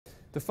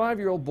The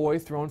 5-year-old boy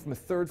thrown from a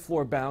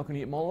third-floor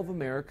balcony at Mall of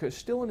America is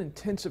still in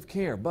intensive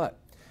care, but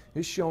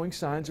is showing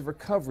signs of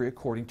recovery,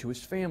 according to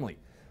his family.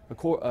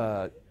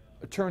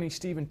 Attorney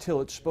Stephen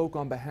Tillett spoke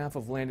on behalf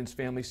of Landon's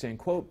family, saying,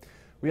 quote,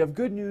 "We have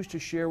good news to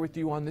share with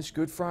you on this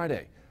Good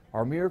Friday.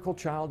 Our miracle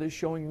child is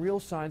showing real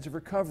signs of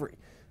recovery.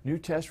 New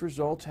test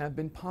results have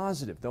been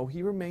positive, though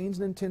he remains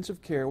in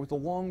intensive care with a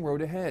long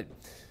road ahead."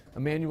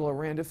 Emmanuel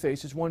Aranda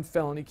faces 1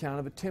 felony count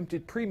of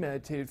attempted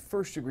premeditated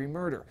first-degree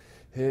murder.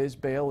 His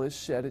bail is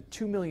set at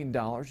 $2 million,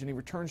 and he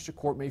returns to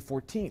court May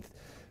 14th.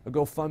 A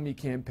GoFundMe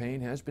campaign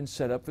has been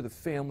set up for the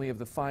family of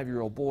the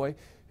 5-year-old boy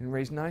and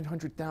raised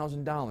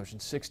 $900,000 in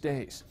 6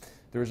 days.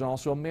 There is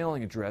also a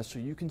mailing address so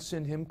you can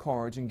send him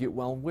cards and get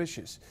well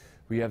wishes.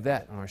 We have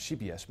that on our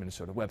CBS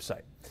Minnesota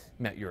website.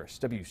 Matt Yurus,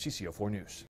 WCCO 4 News.